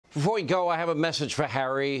Before we go, I have a message for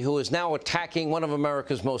Harry, who is now attacking one of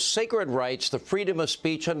America's most sacred rights, the freedom of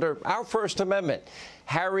speech under our First Amendment.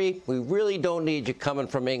 Harry, we really don't need you coming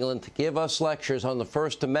from England to give us lectures on the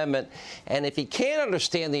First Amendment. And if you can't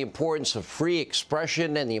understand the importance of free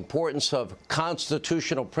expression and the importance of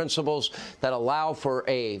constitutional principles that allow for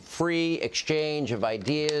a free exchange of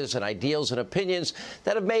ideas and ideals and opinions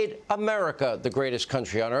that have made America the greatest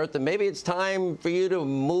country on earth, then maybe it's time for you to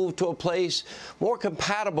move to a place more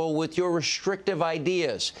compatible with your restrictive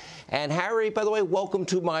ideas. And Harry, by the way, welcome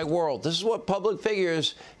to my world. This is what public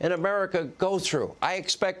figures in America go through. I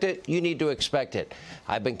expect it. You need to expect it.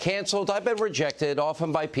 I've been canceled. I've been rejected,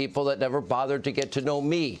 often by people that never bothered to get to know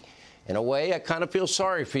me. In a way, I kind of feel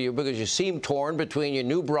sorry for you because you seem torn between your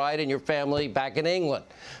new bride and your family back in England.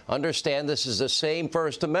 Understand this is the same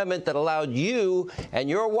First Amendment that allowed you and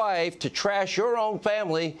your wife to trash your own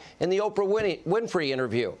family in the Oprah Winfrey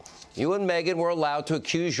interview. You and Meghan were allowed to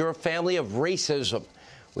accuse your family of racism.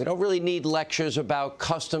 We don't really need lectures about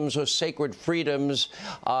customs or sacred freedoms.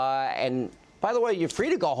 And by the way, you're free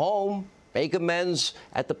to go home, make amends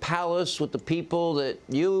at the palace with the people that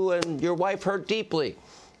you and your wife hurt deeply.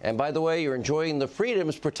 And by the way, you're enjoying the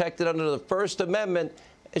freedoms protected under the First Amendment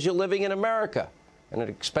as you're living in America, in an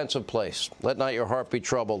expensive place. Let not your heart be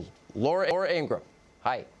troubled. Laura Ingraham,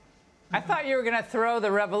 hi. I thought you were going to throw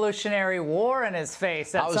the Revolutionary War in his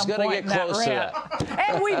face at some point. I was going to get close to that.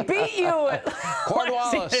 And we beat you.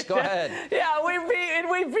 Cornwallis, go ahead. Yeah,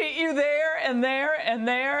 we beat you there and there and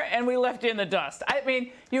there, and we left you in the dust. I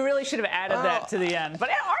mean, you really should have added that to the end. But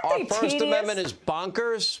aren't they tedious? Our First Amendment is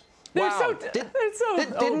bonkers. Wow.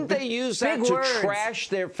 Didn't they use that to trash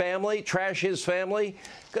their family, trash his family?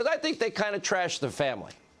 Because I think they kind of trashed the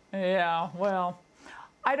family. Yeah, well,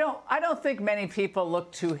 I don't think many people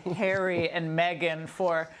look to Harry and Meghan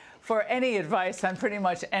for any advice on pretty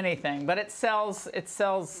much anything, but it sells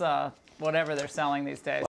whatever they're selling these days.